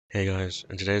Hey guys,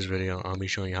 in today's video, I'll be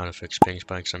showing you how to fix ping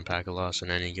spikes and packet loss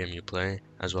in any game you play,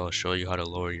 as well as show you how to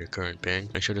lower your current ping.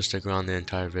 Make sure to stick around the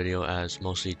entire video as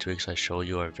most of the tweaks I show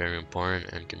you are very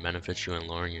important and can benefit you in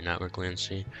lowering your network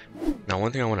latency. Now,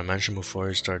 one thing I want to mention before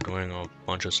you start doing a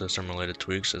bunch of system related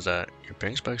tweaks is that your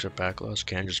ping spikes or packet loss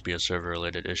can just be a server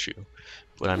related issue.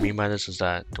 What I mean by this is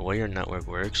that the way your network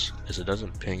works is it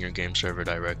doesn't ping your game server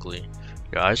directly.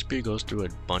 Your ISP goes through a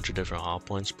bunch of different hot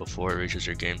points before it reaches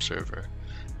your game server.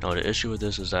 Now the issue with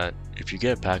this is that if you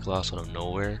get packet loss out of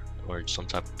nowhere or some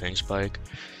type of ping spike,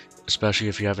 especially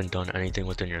if you haven't done anything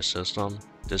within your system,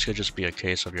 this could just be a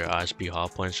case of your ISP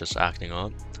hotpoints just acting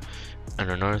up. And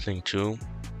another thing too,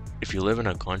 if you live in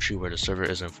a country where the server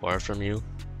isn't far from you,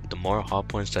 the more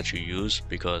hotpoints that you use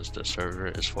because the server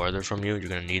is farther from you, you're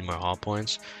going to need more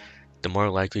hotpoints, the more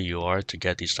likely you are to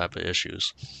get these type of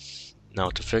issues. Now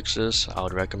to fix this, I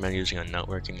would recommend using a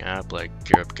networking app like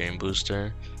gearup Game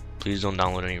Booster. Please don't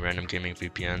download any random gaming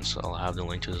VPNs. I'll have the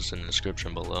link to this in the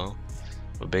description below.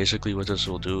 But basically what this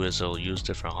will do is it'll use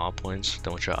different hotpoints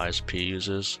than what your ISP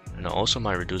uses, and it also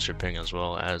might reduce your ping as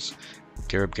well, as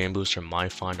gearup Game Booster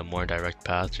might find a more direct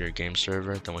path to your game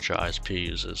server than what your ISP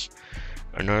uses.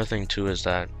 Another thing too is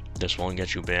that this won't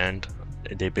get you banned.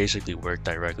 They basically work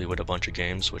directly with a bunch of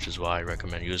games, which is why I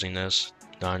recommend using this.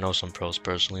 Now I know some pros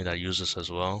personally that use this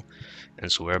as well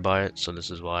and swear by it, so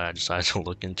this is why I decided to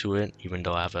look into it, even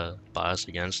though I have a bias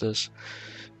against this.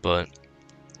 But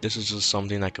this is just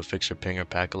something that could fix your ping or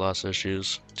packet loss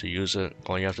issues. To use it,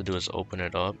 all you have to do is open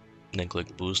it up, then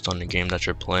click boost on the game that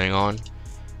you're playing on.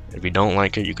 If you don't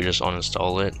like it, you could just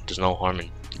uninstall it. There's no harm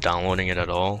in downloading it at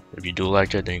all. If you do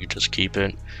like it, then you can just keep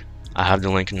it. I have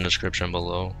the link in the description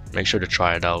below. Make sure to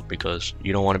try it out because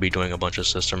you don't want to be doing a bunch of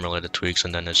system related tweaks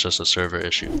and then it's just a server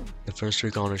issue. The first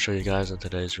tweak I want to show you guys in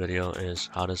today's video is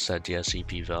how to set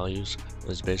DSCP values. What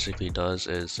this basically does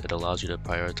is it allows you to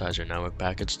prioritize your network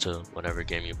packets to whatever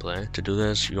game you play. To do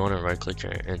this, you want to right click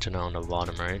your internet on the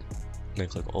bottom right, then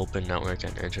click open network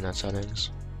and internet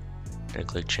settings, then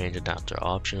click change adapter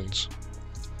options.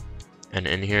 And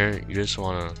in here, you just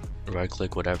want to right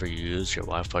click whatever you use, your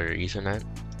Wi-Fi or Ethernet,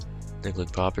 then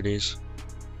click properties,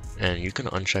 and you can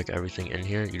uncheck everything in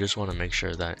here. You just want to make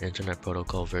sure that Internet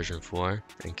Protocol version 4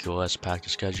 and QoS packet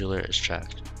scheduler is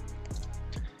checked.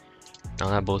 Now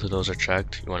that both of those are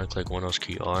checked, you want to click Windows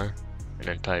key R and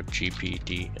then type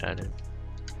gpedit.msc,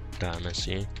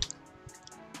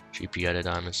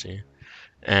 gpedit.msc.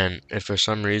 And if for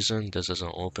some reason this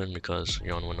doesn't open because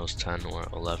you're on Windows 10 or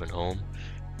 11 home,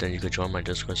 then you could join my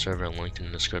Discord server linked in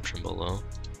the description below.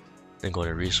 Then go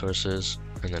to resources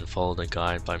and then follow the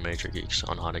guide by Major Geeks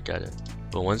on how to get it.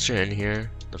 But once you're in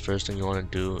here, the first thing you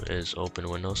want to do is open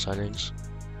Windows settings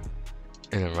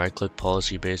and then right click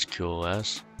policy based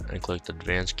QoS and click the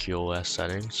advanced QoS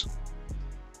settings.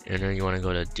 And then you want to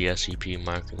go to DSCP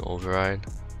marking override,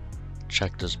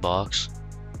 check this box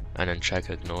and then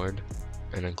check ignored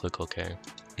and then click OK.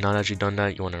 Now that you've done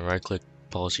that, you want to right click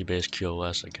policy based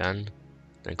QoS again,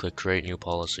 then click create new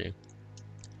policy.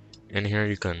 In here,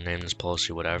 you can name this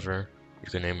policy whatever.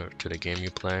 You can name it to the game you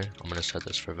play. I'm going to set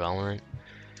this for Valorant.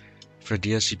 For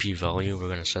DSCP value, we're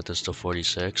going to set this to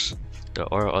 46.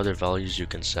 There are other values you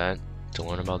can set. To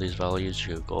learn about these values,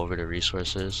 you go over to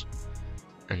resources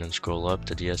and then scroll up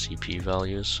to DSCP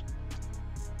values.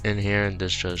 In here,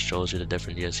 this just shows you the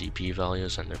different DSCP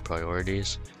values and their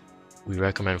priorities. We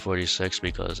recommend 46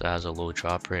 because it has a low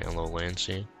drop rate and low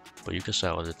latency, but you can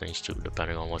set other things too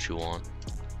depending on what you want.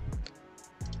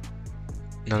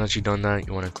 Now that you've done that,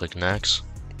 you want to click next,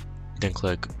 then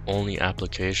click only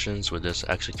applications with this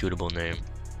executable name.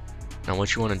 Now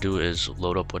what you want to do is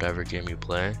load up whatever game you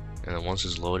play, and then once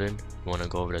it's loaded, you want to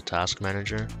go over to task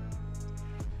manager,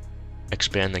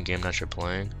 expand the game that you're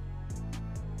playing,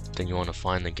 then you want to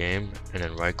find the game and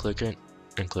then right click it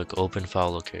and click open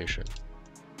file location.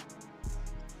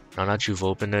 Now that you've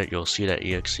opened it, you'll see that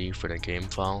exe for the game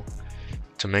file.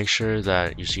 To make sure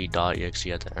that you see .exe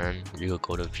at the end, you could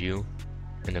go to view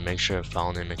and then make sure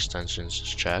file name extensions is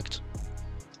checked.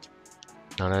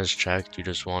 Now that it's checked, you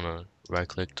just want to right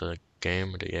click the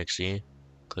game or the exe,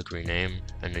 click rename,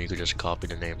 and then you can just copy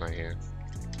the name right here.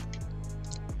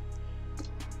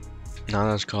 Now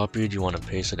that it's copied, you want to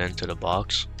paste it into the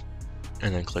box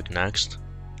and then click next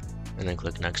and then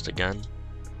click next again,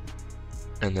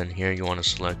 and then here you want to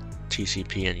select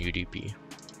TCP and UDP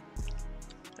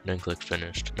and then click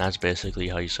finished. And that's basically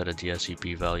how you set a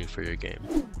DSCP value for your game.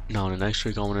 Now the next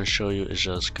trick I want to show you is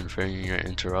just configuring your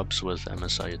interrupts with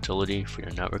MSI utility for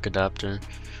your network adapter.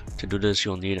 To do this,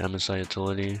 you'll need MSI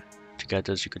utility. To get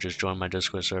this, you could just join my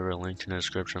Discord server linked in the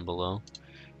description below.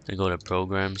 Then go to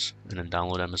programs and then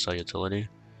download MSI utility.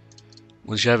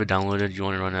 Once you have it downloaded, you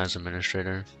want to run it as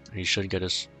administrator, and you should get a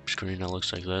screen that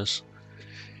looks like this.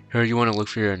 Here you want to look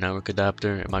for your network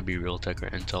adapter. It might be Realtek or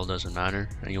Intel, doesn't matter,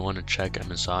 and you want to check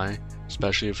MSI,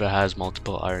 especially if it has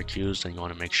multiple IRQs. Then you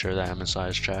want to make sure that MSI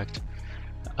is checked.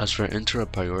 As for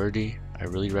interrupt priority, I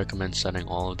really recommend setting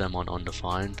all of them on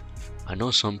undefined. I know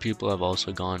some people have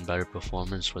also gotten better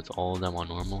performance with all of them on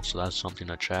normal, so that's something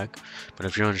to check, but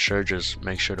if you're unsure, just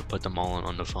make sure to put them all on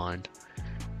undefined.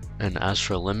 And as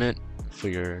for limit, for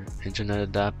your internet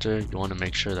adapter, you want to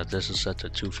make sure that this is set to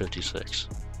 256,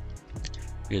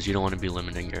 because you don't want to be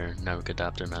limiting your network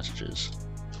adapter messages.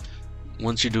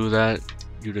 Once you do that,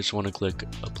 you just want to click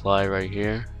apply right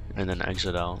here and then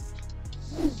exit out.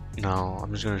 Now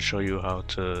I'm just going to show you how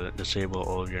to disable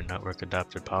all of your network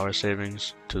adapter power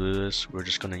savings. To do this, we're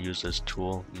just going to use this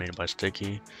tool made by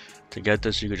Sticky. To get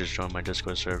this, you could just join my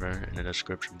Discord server in the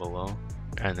description below,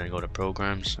 and then go to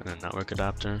programs and then network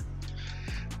adapter.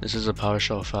 This is a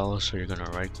PowerShell file, so you're going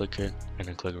to right click it and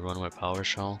then click run with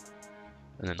PowerShell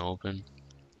and then open.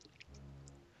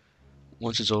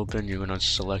 Once it's open, you're going to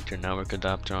select your network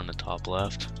adapter on the top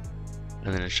left,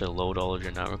 and then it should load all of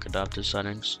your network adapter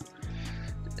settings.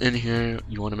 In here,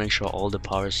 you want to make sure all the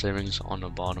power savings on the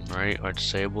bottom right are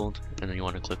disabled, and then you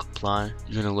want to click apply.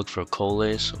 You're going to look for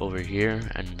collace over here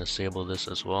and disable this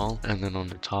as well. And then on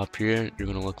the top here, you're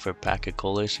going to look for packet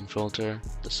coalescing filter,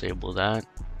 disable that,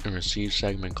 and receive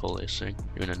segment coalescing.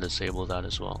 You're going to disable that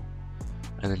as well.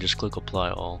 And then just click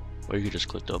apply all, or you can just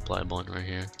click the apply button right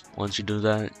here. Once you do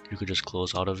that, you could just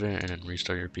close out of it and then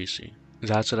restart your PC.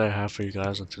 That's what I have for you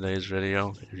guys in today's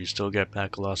video. If you still get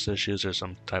packet loss issues or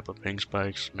some type of ping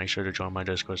spikes, make sure to join my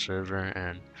Discord server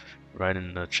and write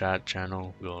in the chat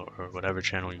channel or whatever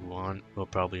channel you want. We'll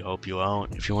probably help you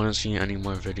out. If you want to see any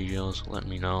more videos, let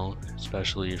me know.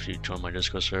 Especially if you join my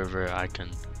Discord server, I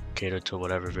can cater to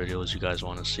whatever videos you guys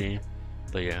want to see.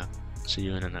 But yeah, see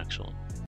you in the next one.